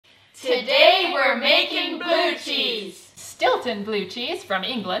Today we're making blue cheese. Stilton blue cheese from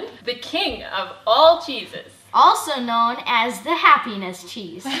England. The king of all cheeses. Also known as the happiness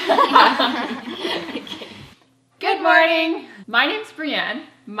cheese. Good morning. My name's Breanne.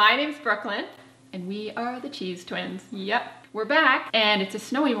 My name's Brooklyn. And we are the cheese twins. Yep. We're back and it's a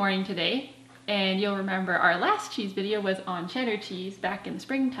snowy morning today. And you'll remember our last cheese video was on cheddar cheese back in the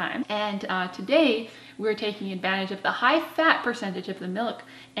springtime. And today we're taking advantage of the high fat percentage of the milk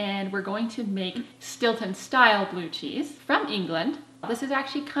and we're going to make Stilton style blue cheese from England. This is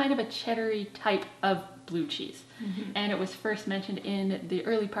actually kind of a cheddary type of blue cheese. And it was first mentioned in the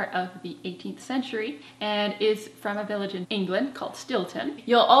early part of the 18th century and is from a village in England called Stilton.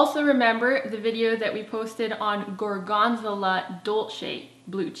 You'll also remember the video that we posted on Gorgonzola Dolce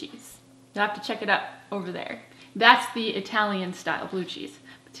blue cheese. You'll have to check it out over there. That's the Italian style blue cheese.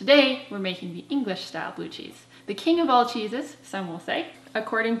 But today we're making the English style blue cheese. The king of all cheeses, some will say.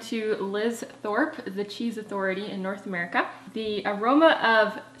 According to Liz Thorpe, the cheese authority in North America, the aroma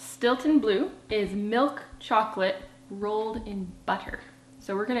of Stilton Blue is milk chocolate rolled in butter.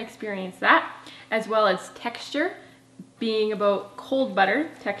 So we're gonna experience that, as well as texture, being about cold butter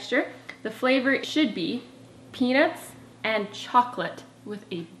texture. The flavor should be peanuts and chocolate with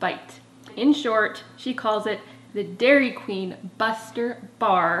a bite. In short, she calls it the Dairy Queen Buster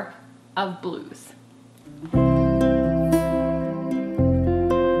Bar of blues.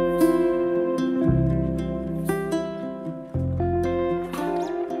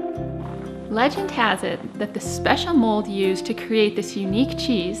 Legend has it that the special mold used to create this unique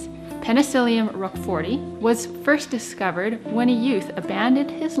cheese, Penicillium roqueforti, was first discovered when a youth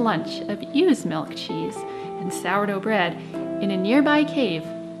abandoned his lunch of ewe's milk cheese and sourdough bread in a nearby cave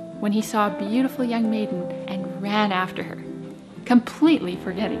when he saw a beautiful young maiden and ran after her, completely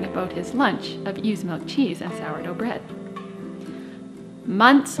forgetting about his lunch of ewe's milk cheese and sourdough bread.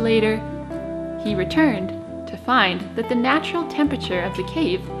 Months later, he returned to find that the natural temperature of the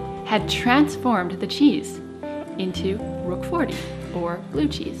cave had transformed the cheese into roqueforti, or blue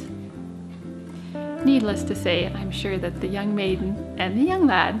cheese. Needless to say, I'm sure that the young maiden and the young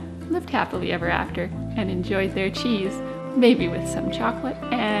lad lived happily ever after and enjoyed their cheese, maybe with some chocolate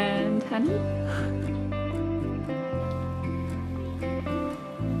and honey.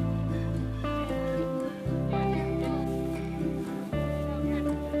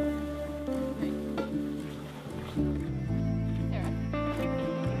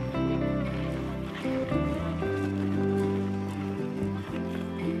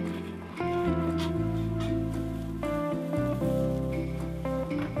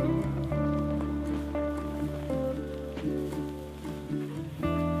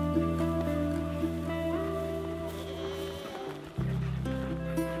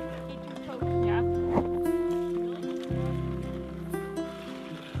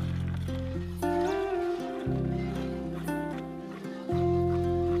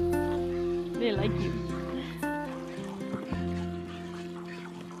 They like you.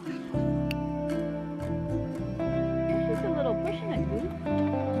 There's just a little pushing it, Blue.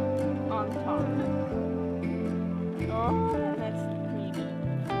 On top. Oh, that's creamy.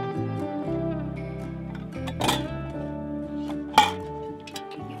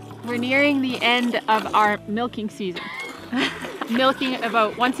 We're nearing the end of our milking season. Milking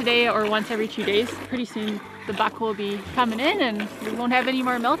about once a day or once every 2 days. Pretty soon the buck will be coming in and we won't have any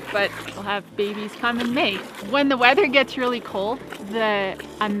more milk, but we'll have babies come in May. When the weather gets really cold, the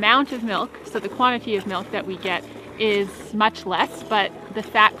amount of milk, so the quantity of milk that we get is much less, but the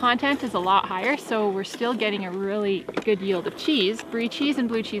fat content is a lot higher, so we're still getting a really good yield of cheese. Brie cheese and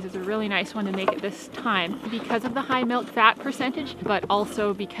blue cheese is a really nice one to make at this time because of the high milk fat percentage, but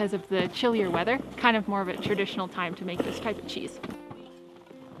also because of the chillier weather, kind of more of a traditional time to make this type of cheese.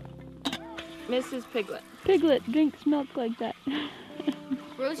 Mrs. Piglet. Piglet drinks milk like that.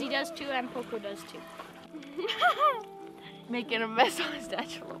 Rosie does too, and Poco does too. Making a mess on his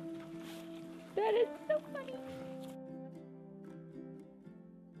statue. That is so funny.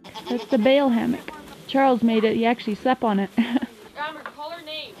 That's the bale hammock. Charles made it. He actually slept on it. Amber, call her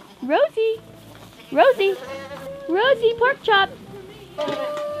name. Rosie! Rosie! Rosie, pork chop!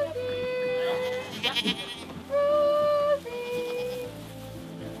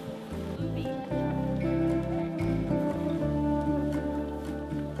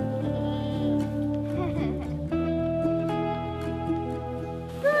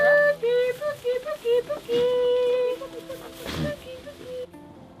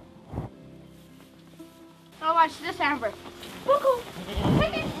 Oh, watch this, Amber. Poco!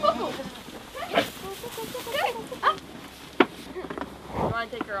 Hey, Poco! Up! You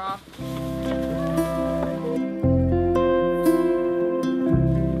want to take her off?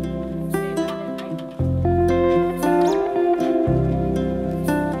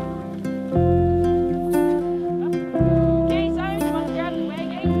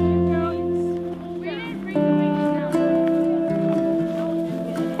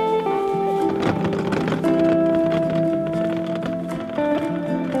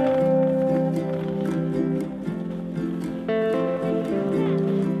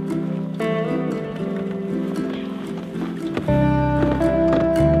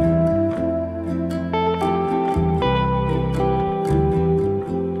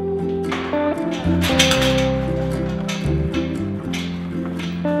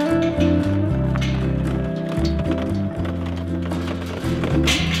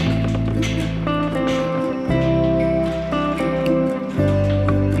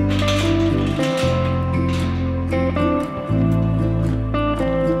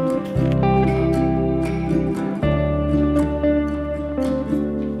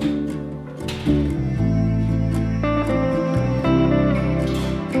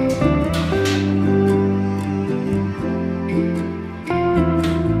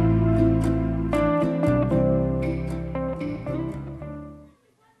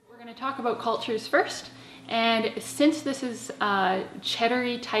 about cultures first. And since this is a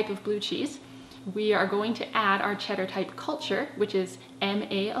cheddar-y type of blue cheese, we are going to add our cheddar type culture, which is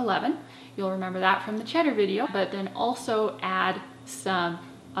MA11. You'll remember that from the cheddar video, but then also add some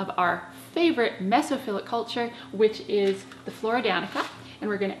of our favorite mesophilic culture, which is the Floridanica. And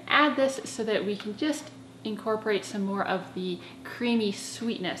we're going to add this so that we can just incorporate some more of the creamy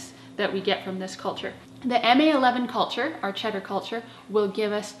sweetness that we get from this culture. The MA11 culture, our cheddar culture, will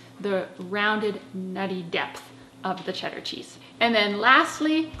give us the rounded, nutty depth of the cheddar cheese. And then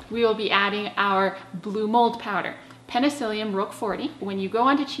lastly, we will be adding our blue mold powder, Penicillium roqueforti. When you go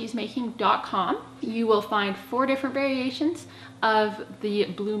onto cheesemaking.com, you will find 4 different variations of the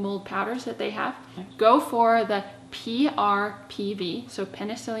blue mold powders that they have. Go for the PRPV, so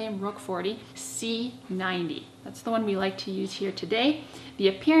Penicillium roqueforti C90. That's the one we like to use here today. The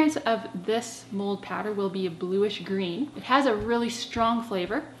appearance of this mold powder will be a bluish green. It has a really strong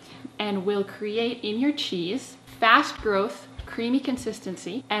flavor and will create in your cheese fast growth, creamy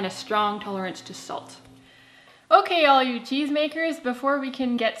consistency, and a strong tolerance to salt. Okay, all you cheesemakers, before we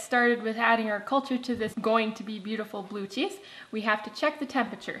can get started with adding our culture to this going to be beautiful blue cheese, we have to check the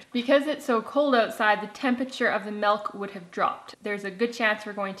temperature. Because it's so cold outside, the temperature of the milk would have dropped. There's a good chance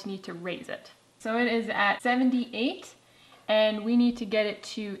we're going to need to raise it. So it is at 78, and we need to get it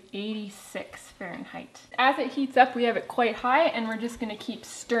to 86 Fahrenheit. As it heats up, we have it quite high, and we're just gonna keep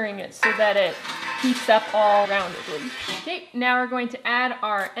stirring it so that it heats up all roundedly. Okay, now we're going to add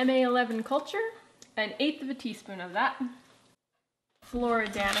our MA11 culture, 1/8 teaspoon of that.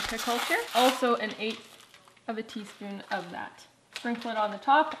 Floridanica culture, also 1/8 teaspoon of that. Sprinkle it on the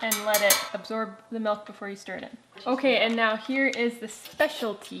top and let it absorb the milk before you stir it in. Okay, and now here is the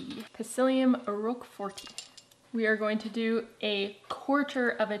specialty, Penicillium roqueforti. We are going to do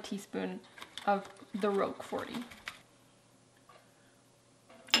 1/4 teaspoon of the roqueforti.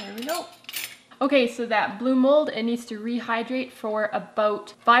 There we go. Okay, so that blue mold, it needs to rehydrate for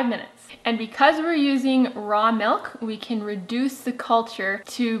about 5 minutes. And because we're using raw milk, we can reduce the culture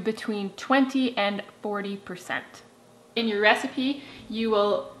to between 20 and 40%. In your recipe, you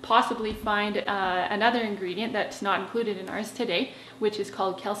will possibly find another ingredient that's not included in ours today, which is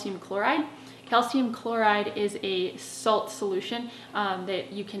called calcium chloride. Calcium chloride is a salt solution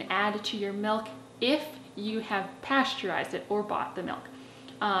that you can add to your milk if you have pasteurized it or bought the milk.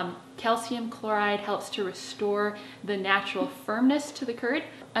 Calcium chloride helps to restore the natural firmness to the curd.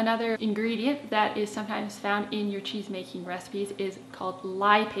 Another ingredient that is sometimes found in your cheese making recipes is called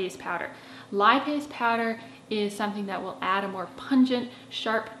lipase powder. Lipase powder is something that will add a more pungent,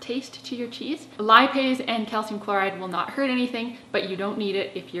 sharp taste to your cheese. Lipase and calcium chloride will not hurt anything, but you don't need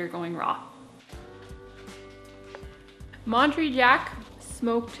it if you're going raw. Monterey Jack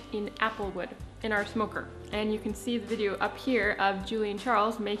smoked in applewood in our smoker. And you can see the video up here of Julie and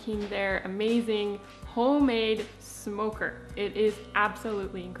Charles making their amazing homemade smoker. It is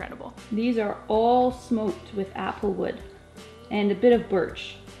absolutely incredible. These are all smoked with applewood and a bit of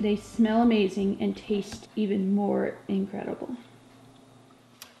birch. They smell amazing and taste even more incredible.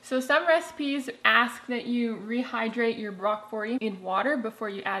 So some recipes ask that you rehydrate your roqueforti in water before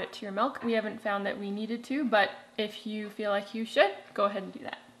you add it to your milk. We haven't found that we needed to, but if you feel like you should, go ahead and do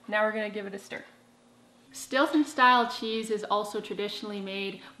that. Now we're gonna give it a stir. Stilton style cheese is also traditionally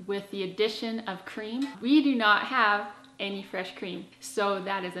made with the addition of cream. We do not have any fresh cream, so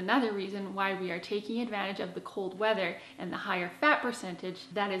that is another reason why we are taking advantage of the cold weather and the higher fat percentage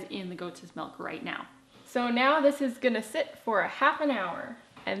that is in the goat's milk right now. So now this is gonna sit for ½ an hour,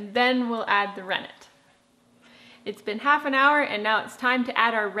 and then we'll add the rennet. It's been ½ an hour, and now it's time to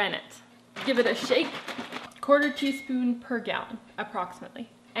add our rennet. Give it a shake, 1/4 teaspoon per gallon,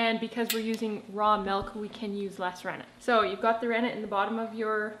 approximately. And because we're using raw milk, we can use less rennet. So you've got the rennet in the bottom of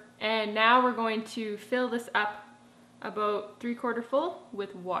and now we're going to fill this up about 3/4 full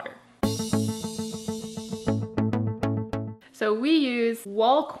with water. So we use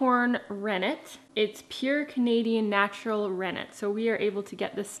Walcorn rennet. It's pure Canadian natural rennet. So we are able to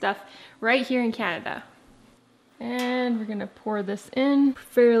get this stuff right here in Canada. And we're gonna pour this in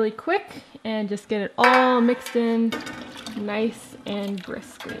fairly quick and just get it all mixed in nice and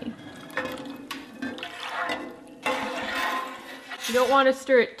briskly. You don't want to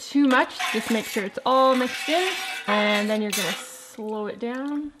stir it too much, just make sure it's all mixed in, and then you're gonna slow it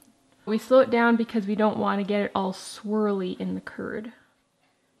down. We slow it down because we don't want to get it all swirly in the curd.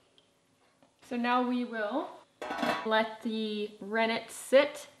 So now we will let the rennet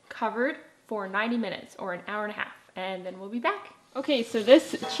sit covered for 90 minutes or an hour and a half, and then we'll be back. Okay, so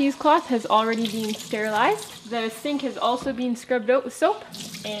this cheesecloth has already been sterilized. The sink has also been scrubbed out with soap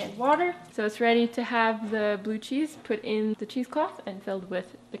and water. So it's ready to have the blue cheese put in the cheesecloth and filled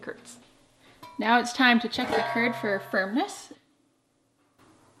with the curds. Now it's time to check the curd for firmness.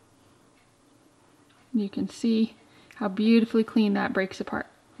 You can see how beautifully clean that breaks apart.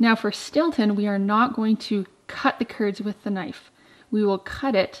 Now for Stilton, we are not going to cut the curds with the knife. We will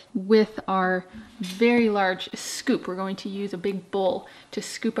cut it with our very large scoop. We're going to use a big bowl to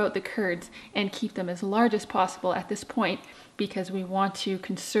scoop out the curds and keep them as large as possible at this point because we want to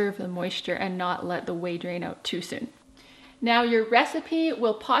conserve the moisture and not let the whey drain out too soon. Now your recipe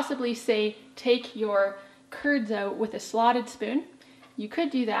will possibly say take your curds out with a slotted spoon. You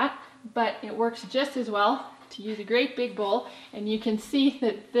could do that, but it works just as well to use a great big bowl, and you can see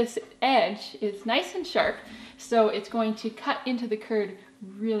that this edge is nice and sharp, so it's going to cut into the curd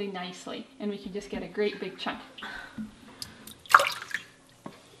really nicely, and we can just get a great big chunk.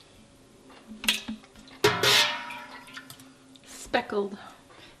 Speckled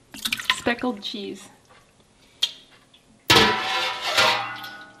cheese.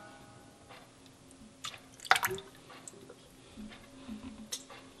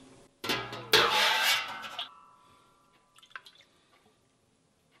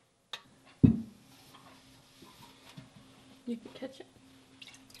 You can catch it.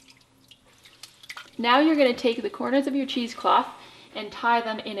 Now you're going to take the corners of your cheesecloth and tie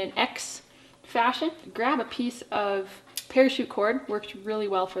them in an X fashion. Grab a piece of parachute cord, works really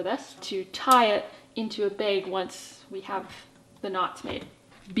well for this, to tie it into a bag once we have the knots made.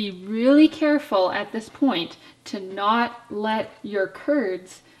 Be really careful at this point to not let your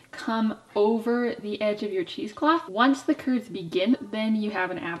curds come over the edge of your cheesecloth. Once the curds begin, then you have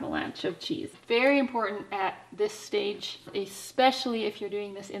an avalanche of cheese. Very important at this stage, especially if you're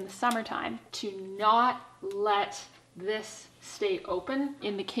doing this in the summertime, to not let this stay open.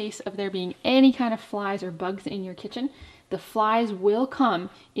 In the case of there being any kind of flies or bugs in your kitchen, the flies will come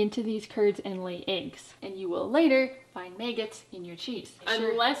into these curds and lay eggs, and you will later find maggots in your cheese.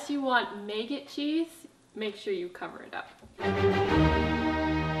 Unless you want maggot cheese, make sure you cover it up.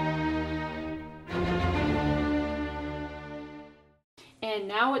 And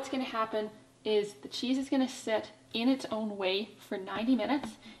now what's going to happen is the cheese is going to sit in its own way for 90 minutes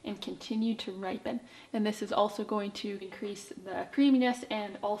and continue to ripen. And this is also going to increase the creaminess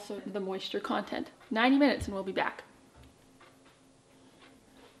and also the moisture content. 90 minutes and we'll be back.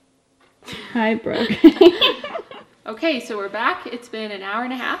 Hi, Brooke. Okay, so we're back. It's been an hour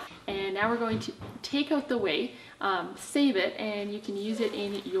and a half, and now we're going to take out the whey, save it, and you can use it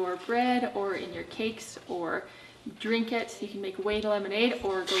in your bread or in your cakes or drink it. You can make whey lemonade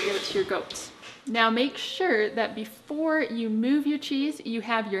or go give it to your goats. Now make sure that before you move your cheese, you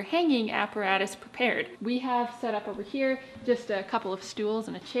have your hanging apparatus prepared. We have set up over here just a couple of stools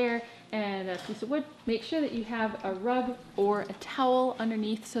and a chair and a piece of wood. Make sure that you have a rug or a towel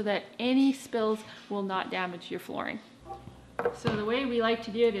underneath so that any spills will not damage your flooring. So the way we like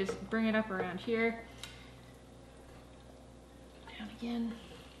to do it is bring it up around here, down again,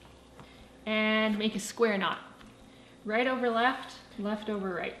 and make a square knot. Right over left, left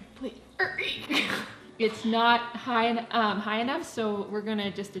over right. Please. It's not high enough, so we're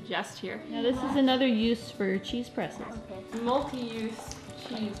gonna just adjust here. Now this is another use for cheese presses. Okay, multi-use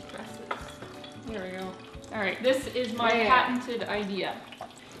cheese presses. There we go. All right, this is my patented idea.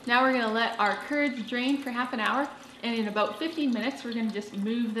 Now we're gonna let our curds drain for half an hour, and in about 15 minutes, we're gonna just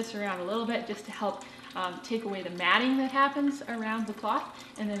move this around a little bit just to help take away the matting that happens around the cloth,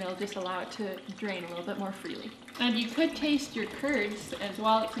 and then it'll just allow it to drain a little bit more freely. And you could taste your curds as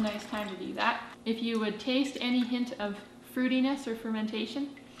well. It's a nice time to do that. If you would taste any hint of fruitiness or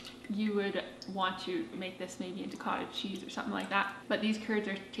fermentation, you would want to make this maybe into cottage cheese or something like that. But these curds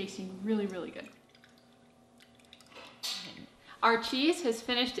are tasting really, really good. Our cheese has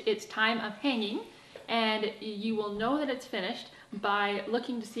finished its time of hanging, and you will know that it's finished by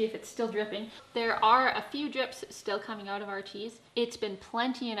looking to see if it's still dripping. There are a few drips still coming out of our cheese. It's been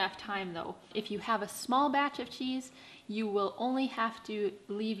plenty enough time though. If you have a small batch of cheese, you will only have to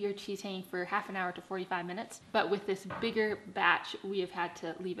leave your cheese hanging for half an hour to 45 minutes. But with this bigger batch, we have had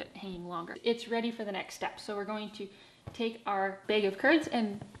to leave it hanging longer. It's ready for the next step. So we're going to take our bag of curds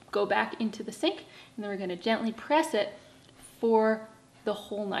and go back into the sink, and then we're going to gently press it for the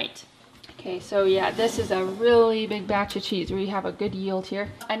whole night. Okay, so yeah, this is a really big batch of cheese. We have a good yield here.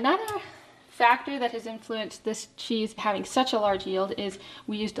 Another factor that has influenced this cheese having such a large yield is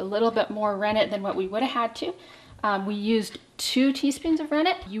we used a little bit more rennet than what we would have had to. We used 2 teaspoons of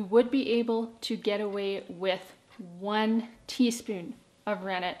rennet. You would be able to get away with 1 teaspoon of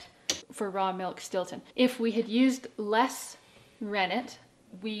rennet for raw milk Stilton. If we had used less rennet,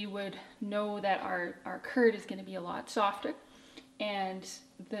 we would know that our curd is going to be a lot softer, and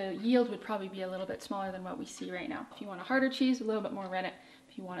the yield would probably be a little bit smaller than what we see right now. If you want a harder cheese, a little bit more rennet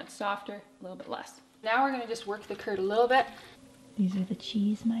If you want it softer, a little bit less. Now we're gonna just work the curd a little bit. These are the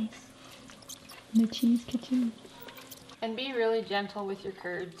cheese mice in the cheese kitchen. And be really gentle with your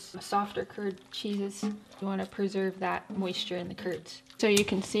curds. Softer curd cheeses, you want to preserve that moisture in the curds. So you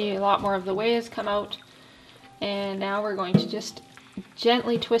can see a lot more of the whey has come out. And now we're going to just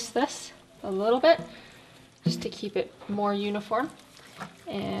gently twist this a little bit, just to keep it more uniform.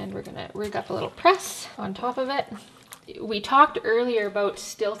 And we're gonna rig up a little press on top of it. We talked earlier about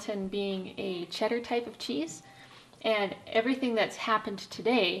Stilton being a cheddar type of cheese. And everything that's happened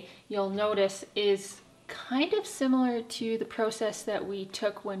today, you'll notice, is kind of similar to the process that we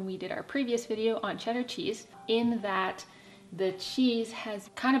took when we did our previous video on cheddar cheese, in that the cheese has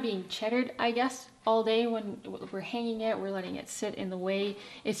kind of been cheddared, I guess, all day. When we're hanging it, we're letting it sit in the whey.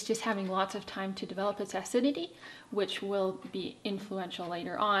 It's just having lots of time to develop its acidity, which will be influential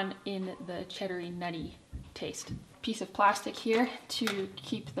later on in the cheddary nutty taste. Piece of plastic here to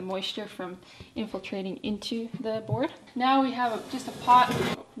keep the moisture from infiltrating into the board. Now we have just a pot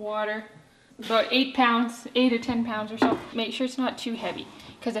of water, about 8 pounds, 8 or 10 pounds or so. Make sure it's not too heavy,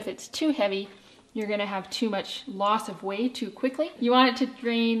 because if it's too heavy, you're gonna have too much loss of whey too quickly. You want it to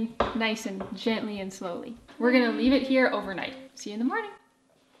drain nice and gently and slowly. We're gonna leave it here overnight. See you in the morning.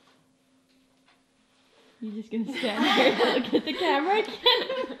 You're just gonna stand here and look at the camera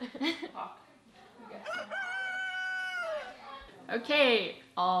again? Okay,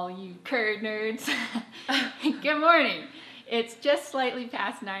 all you curd nerds, good morning. It's just slightly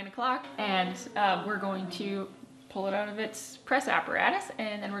past 9 o'clock, and we're going to pull it out of its press apparatus,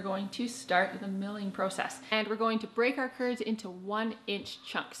 and then we're going to start the milling process. And we're going to break our curds into 1-inch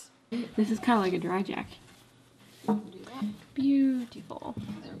chunks. This is kind of like a dry jack. Beautiful.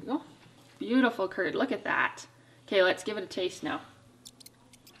 There we go. Beautiful curd. Look at that. Okay, let's give it a taste now.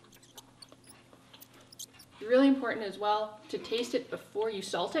 Really important as well to taste it before you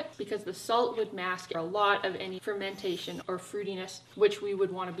salt it, because the salt would mask a lot of any fermentation or fruitiness, which we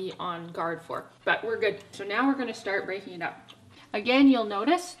would want to be on guard for. But we're good. So now we're going to start breaking it up. Again, you'll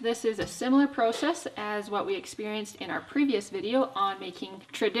notice this is a similar process as what we experienced in our previous video on making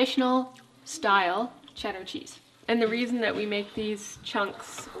traditional style cheddar cheese. And the reason that we make these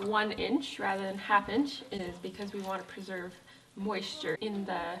chunks 1 inch rather than 1/2 inch is because we want to preserve moisture in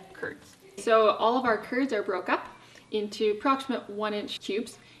the curds. So all of our curds are broke up into approximate 1-inch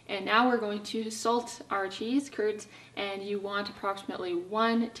cubes, and now we're going to salt our cheese curds, and you want approximately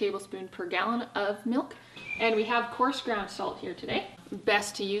 1 tablespoon per gallon of milk. And we have coarse ground salt here today,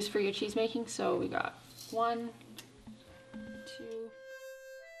 best to use for your cheese making. So we got 1, 2,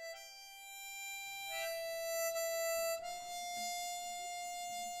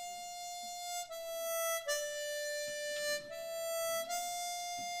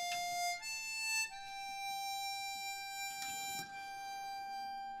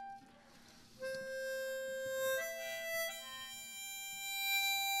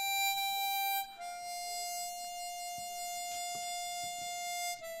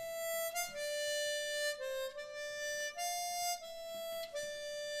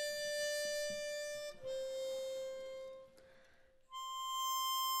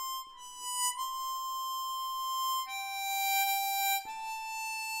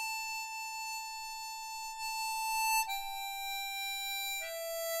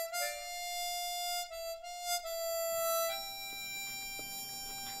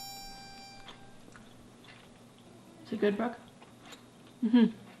 Is it good, Brooke? Mm-hmm.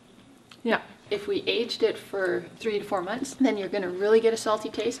 Yeah. If we aged it for 3 to 4 months, then you're going to really get a salty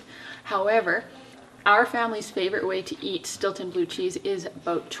taste. However, our family's favorite way to eat Stilton blue cheese is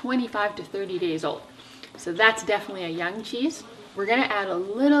about 25 to 30 days old. So that's definitely a young cheese. We're going to add a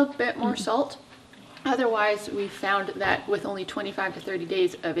little bit more salt. Otherwise, we found that with only 25 to 30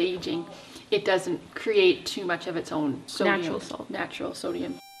 days of aging, it doesn't create too much of its own sodium. Natural salt. Natural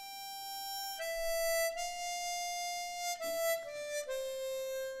sodium.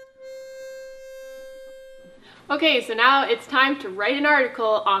 Okay, so now it's time to write an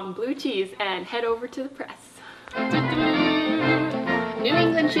article on blue cheese and head over to the press. New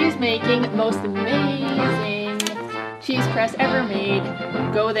England cheese making, most amazing cheese press ever made.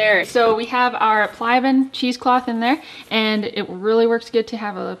 Go there. So we have our Pliben cheesecloth in there, and it really works good to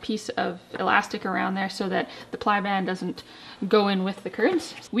have a piece of elastic around there so that the ply band doesn't go in with the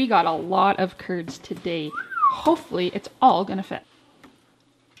curds. We got a lot of curds today. Hopefully it's all gonna fit.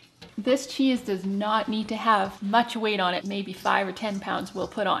 This cheese does not need to have much weight on it, maybe 5 or 10 pounds we'll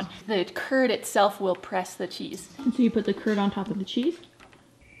put on. The curd itself will press the cheese. And so you put the curd on top of the cheese?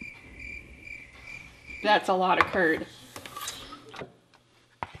 That's a lot of curd.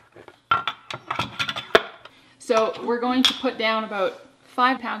 So we're going to put down about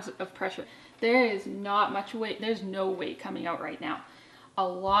 5 pounds of pressure. There is not much whey, there's no whey coming out right now. A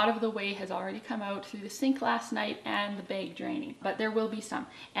lot of the whey has already come out through the sink last night and the bag draining, but there will be some.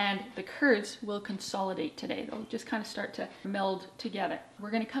 And the curds will consolidate today. They'll just kind of start to meld together.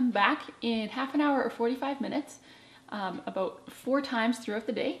 We're gonna come back in half an hour or 45 minutes, about 4 times throughout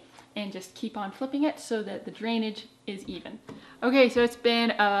the day, and just keep on flipping it so that the drainage is even. Okay, so it's been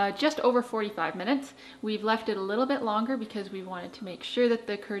just over 45 minutes. We've left it a little bit longer because we wanted to make sure that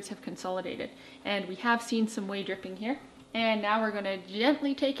the curds have consolidated. And we have seen some whey dripping here. And now we're gonna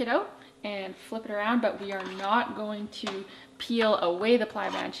gently take it out and flip it around, but we are not going to peel away the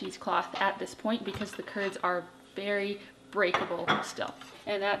ply-band cheesecloth at this point because the curds are very breakable still.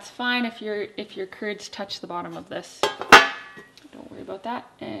 And that's fine if your curds touch the bottom of this. Don't worry about that.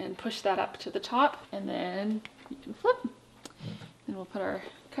 And push that up to the top, and then you can flip. And we'll put our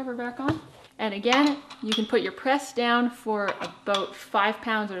cover back on. And again, you can put your press down for about 5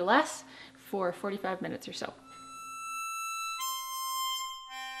 pounds or less for 45 minutes or so.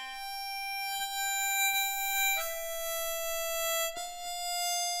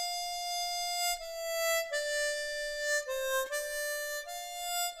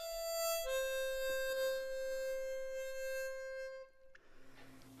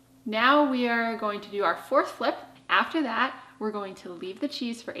 Now we are going to do our 4th flip. After that, we're going to leave the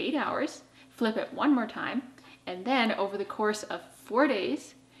cheese for 8 hours, flip it 1 more time, and then over the course of 4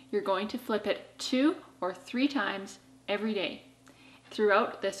 days, you're going to flip it 2 or 3 times every day.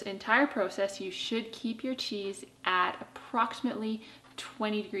 Throughout this entire process, you should keep your cheese at approximately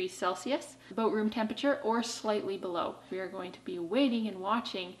 20 degrees Celsius, about room temperature or slightly below. We are going to be waiting and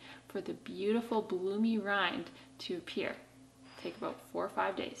watching for the beautiful bloomy rind to appear. Take about 4 or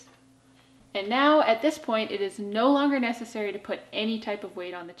 5 days. And now at this point, it is no longer necessary to put any type of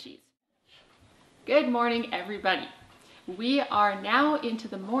weight on the cheese. Good morning, everybody. We are now into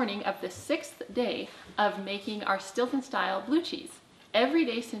the morning of the 6th day of making our Stilton style blue cheese. Every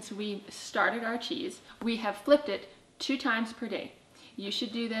day since we started our cheese, we have flipped it 2 times per day. You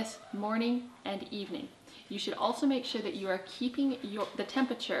should do this morning and evening. You should also make sure that you are keeping the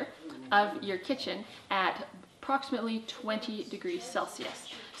temperature of your kitchen at approximately 20 degrees Celsius.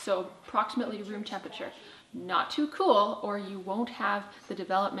 So approximately room temperature. Not too cool, or you won't have the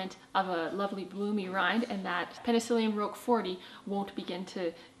development of a lovely bloomy rind, and that Penicillium roqueforti won't begin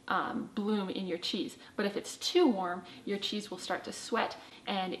to bloom in your cheese. But if it's too warm, your cheese will start to sweat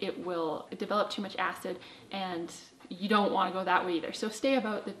and it will develop too much acid, and you don't want to go that way either. So stay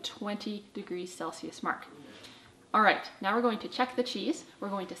about the 20 degrees Celsius mark. All right, now we're going to check the cheese. We're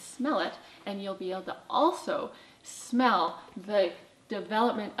going to smell it, and you'll be able to also smell the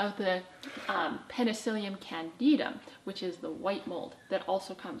development of the Penicillium candidum, which is the white mold that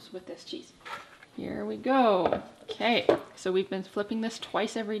also comes with this cheese. Here we go. Okay, so we've been flipping this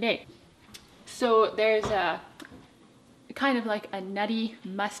twice every day. So there's a kind of like a nutty,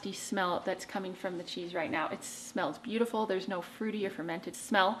 musty smell that's coming from the cheese right now. It smells beautiful. There's no fruity or fermented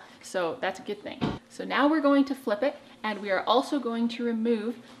smell, so that's a good thing. So now we're going to flip it, and we are also going to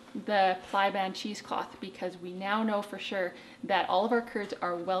remove the ply-band cheesecloth because we now know for sure that all of our curds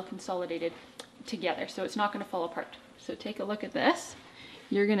are well consolidated together, so it's not going to fall apart. So take a look at this.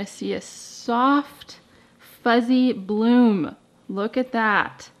 You're going to see a soft, fuzzy bloom. Look at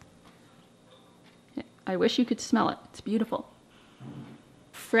that. I wish you could smell it. It's beautiful.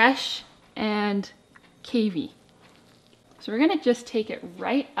 Fresh and cavey. So we're going to just take it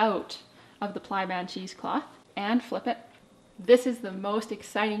right out of the ply-band cheesecloth and flip it. This is the most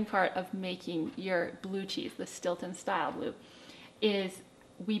exciting part of making your blue cheese, the Stilton style blue, is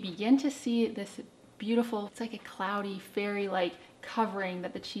we begin to see this beautiful, it's like a cloudy, fairy-like covering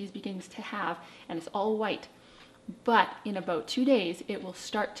that the cheese begins to have, and it's all white. But in about 2 days, it will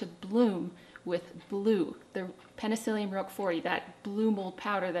start to bloom with blue, the Penicillium roqueforti, that blue mold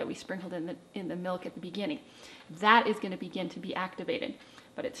powder that we sprinkled in the milk at the beginning. That is going to begin to be activated,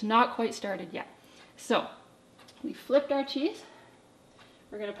 but it's not quite started yet. So we flipped our cheese.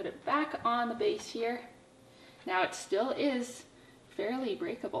 We're going to put it back on the base here. Now it still is fairly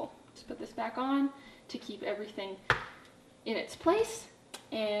breakable. Just put this back on to keep everything in its place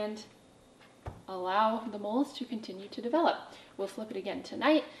and allow the molds to continue to develop. We'll flip it again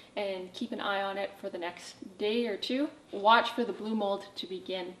tonight and keep an eye on it for the next day or 2. Watch for the blue mold to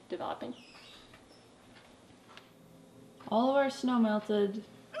begin developing. All of our snow melted,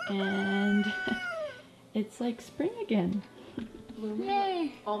 and it's like spring again. Blooming.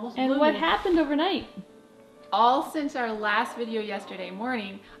 Yay! Almost And blooming. what happened overnight? All since our last video yesterday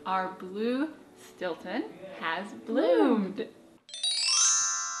morning, our blue Stilton has bloomed.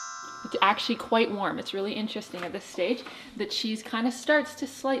 The actually quite warm. It's really interesting at this stage. The cheese kind of starts to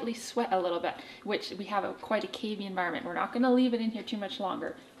slightly sweat a little bit, which we have quite a cavey environment. We're not going to leave it in here too much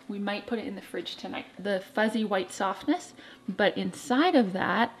longer. We might put it in the fridge tonight. The fuzzy white softness, but inside of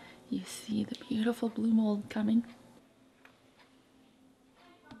that, you see the beautiful blue mold coming.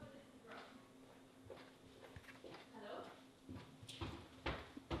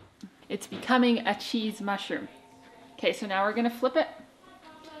 It's becoming a cheese mushroom. Okay, so now we're gonna flip it.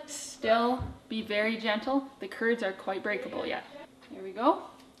 Still be very gentle. The curds are quite breakable yet. Here we go.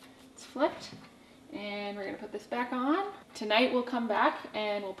 It's flipped. And we're gonna put this back on. Tonight we'll come back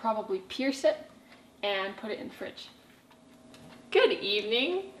and we'll probably pierce it and put it in the fridge. Good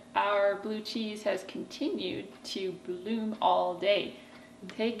evening. Our blue cheese has continued to bloom all day.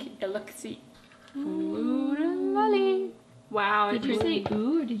 Take a look-see. Ooh, wow. Did you say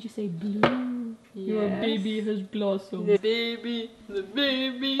ooh or did you say blue? Yes. Your baby has blossomed. The baby,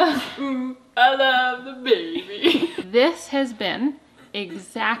 ooh, I love the baby. This has been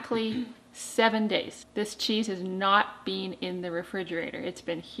exactly 7 days. This cheese has not been in the refrigerator. It's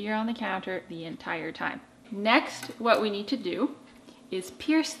been here on the counter the entire time. Next, what we need to do is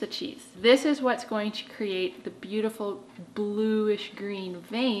pierce the cheese. This is what's going to create the beautiful bluish green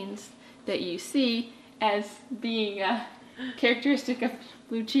veins that you see as being characteristic of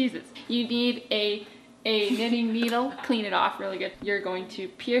blue cheeses. You need a knitting needle, clean it off really good. You're going to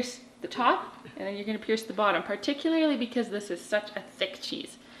pierce the top and then you're going to pierce the bottom, particularly because this is such a thick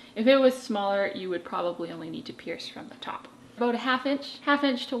cheese. If it was smaller, you would probably only need to pierce from the top. About a half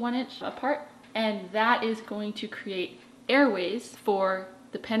inch to 1 inch apart, and that is going to create airways for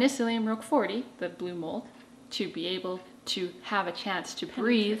the Penicillium roqueforti, the blue mold, to be able to have a chance to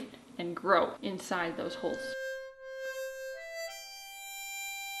breathe and grow inside those holes.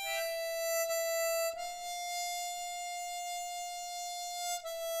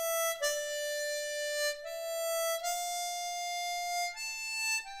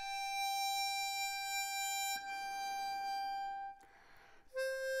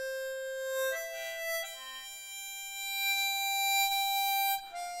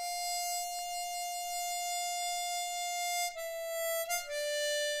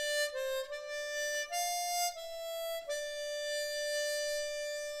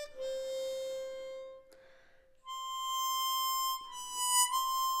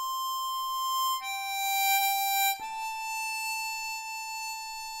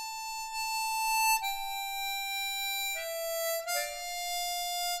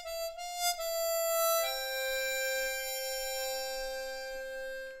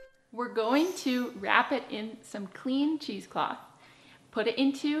 We're going to wrap it in some clean cheesecloth, put it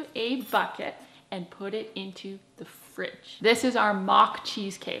into a bucket, and put it into the fridge. This is our mock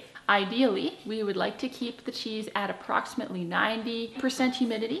cheese cave. Ideally, we would like to keep the cheese at approximately 90%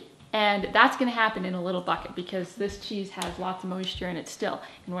 humidity, and that's gonna happen in a little bucket because this cheese has lots of moisture in it still.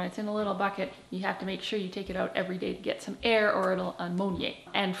 And when it's in a little bucket, you have to make sure you take it out every day to get some air or it'll ammoniate,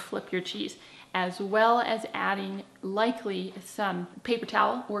 and flip your cheese. As well as adding likely some paper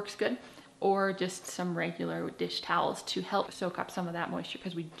towel, works good, or just some regular dish towels to help soak up some of that moisture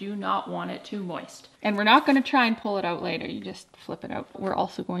because we do not want it too moist. And we're not going to try and pull it out later, you just flip it out. We're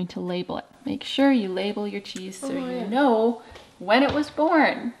also going to label it. Make sure you label your cheese so you know when it was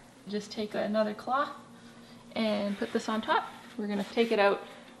born. Just take another cloth and put this on top. We're going to take it out,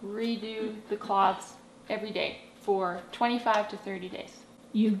 redo the cloths every day for 25 to 30 days.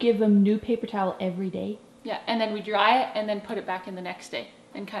 You give them new paper towel every day? Yeah, and then we dry it and then put it back in the next day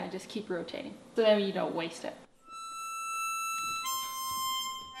and kind of just keep rotating. So then you don't waste it.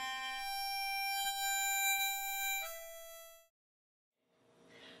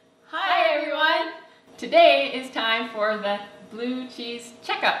 Hi everyone! Today is time for the blue cheese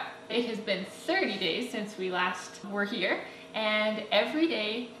checkup. It has been 30 days since we last were here, and every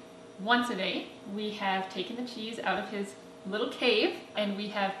day, once a day, we have taken the cheese out of his little cave and we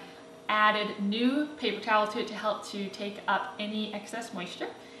have added new paper towel to it to help to take up any excess moisture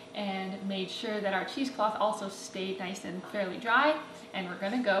and made sure that our cheesecloth also stayed nice and fairly dry, and we're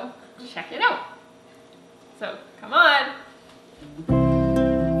gonna go check it out. So come on!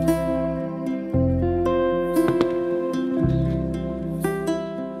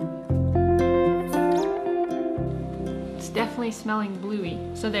 It's definitely smelling bluey.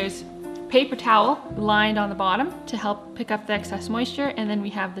 So there's paper towel lined on the bottom to help pick up the excess moisture, and then we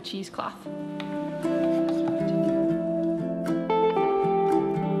have the cheesecloth.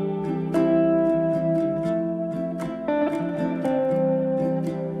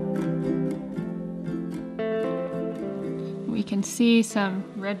 We can see some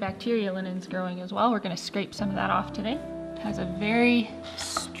red bacteria linens growing as well. We're going to scrape some of that off today. It has a very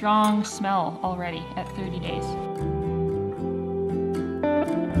strong smell already at 30 days.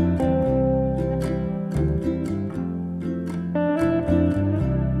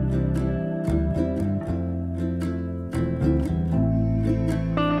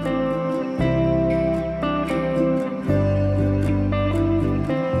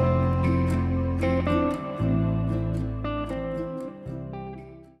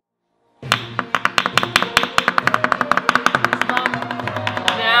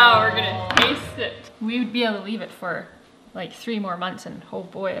 We would be able to leave it for like 3 more months and oh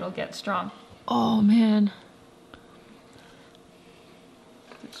boy, it'll get strong. Oh man.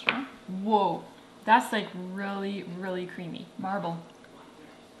 Is it strong? Whoa, that's like really, really creamy. Marble.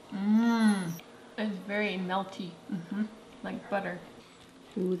 Mmm. It's very melty. Like butter.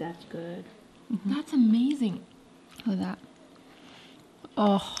 Ooh, that's good. That's amazing. Look at that.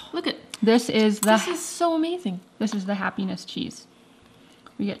 Oh, look at this is so amazing. This is the happiness cheese.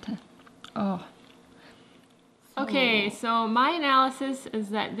 We get to, oh. Okay, so my analysis is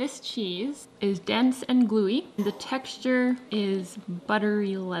that this cheese is dense and gluey. The texture is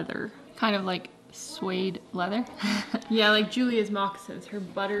buttery leather. Kind of like suede leather. Yeah, like Julia's moccasins, her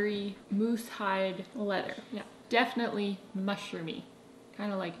buttery moose hide leather. Yeah, definitely mushroomy.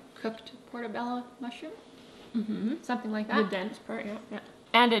 Kind of like cooked portobello mushroom. Something like that. The dense part, yeah.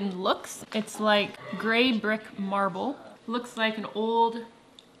 And in looks, it's like gray brick marble. Looks like an old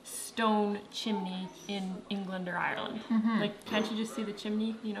stone chimney in England or Ireland. Like, can't you just see the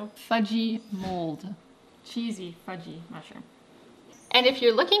chimney, you know? Fudgy mold. Cheesy, fudgy mushroom. And if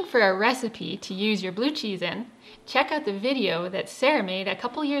you're looking for a recipe to use your blue cheese in, check out the video that Sarah made a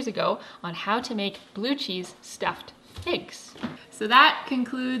couple years ago on how to make blue cheese stuffed figs. So that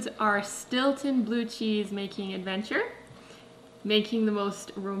concludes our Stilton blue cheese making adventure. Making the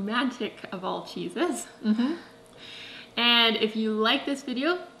most romantic of all cheeses. And if you like this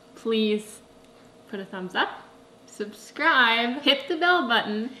video, please put a thumbs up, subscribe, hit the bell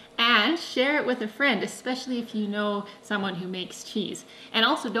button, and share it with a friend, especially if you know someone who makes cheese. And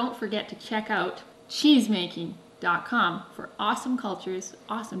also don't forget to check out cheesemaking.com for awesome cultures,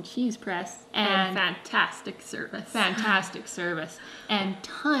 awesome cheese press, and fantastic service. Fantastic service. And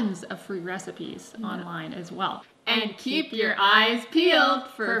tons of free recipes online as well. And keep your eyes peeled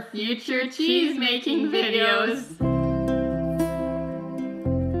for future cheese making videos.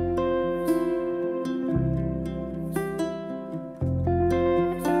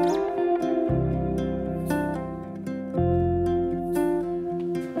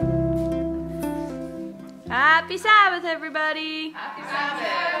 Happy Sabbath, everybody! Happy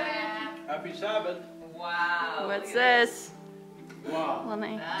Sabbath! Happy Sabbath! Wow! What's this? Wow!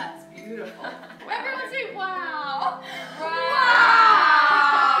 Linnae. That's beautiful. Everyone say wow! Wow!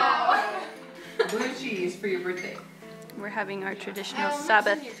 Blue cheese for your birthday. We're having our traditional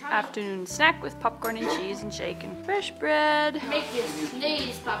Sabbath afternoon snack with popcorn and cheese and shake and fresh bread. Make you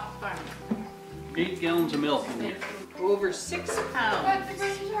sneeze, popcorn. 8 gallons of milk. Over 6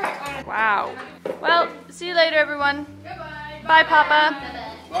 pounds. Wow. Well, see you later, everyone. Goodbye. Bye, Papa.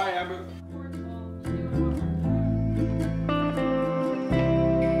 Bye, Amber.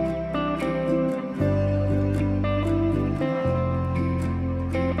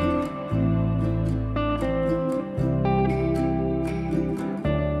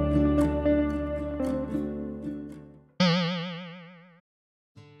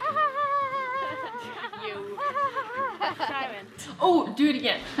 Oh, do it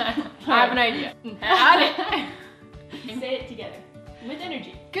again. I have an idea. Say it together with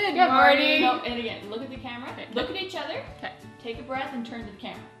energy. Good morning. No, and again, look at the camera. Okay. Look at each other. Okay. Take a breath and turn to the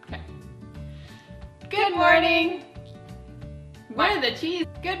camera. Okay. Good morning. What are the cheese?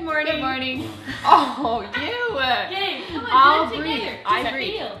 Good morning. Good morning. Oh, you. Okay, come on, I'll do it breathe. together. I Just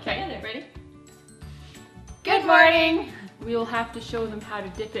breathe. feel Okay. together. Ready? Good morning. We will have to show them how to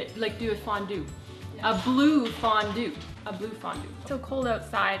dip it, like do a fondue. A blue fondue. A blue fondue. It's so cold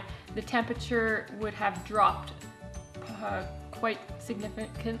outside, the temperature would have dropped quite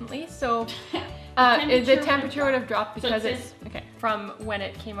significantly. So the temperature would have dropped because it's okay from when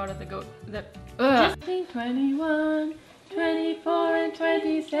it came out of the goat. 21, 24, and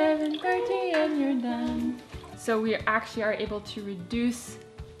 27, 30, and you're done. So we actually are able to reduce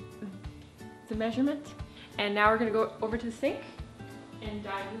the measurement. And now we're gonna go over to the sink and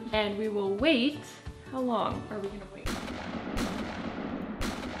dive in. And we will wait. How long are we gonna wait?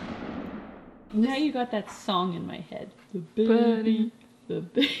 Now you got that song in my head. The baby, the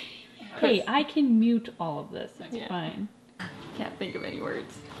baby. Hey, I can mute all of this. It's fine. Can't think of any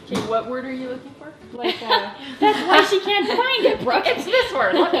words. Okay, what word are you looking for? Like, That's why she can't find it, Brooke. it's this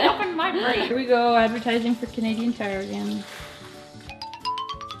word. Look it up in my brain. Here we go, advertising for Canadian Tire again.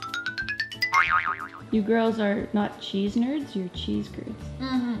 You girls are not cheese nerds, you're cheese girls.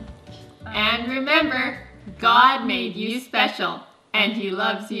 And remember, God made you special, and He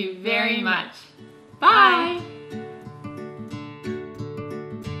loves you very much. Bye!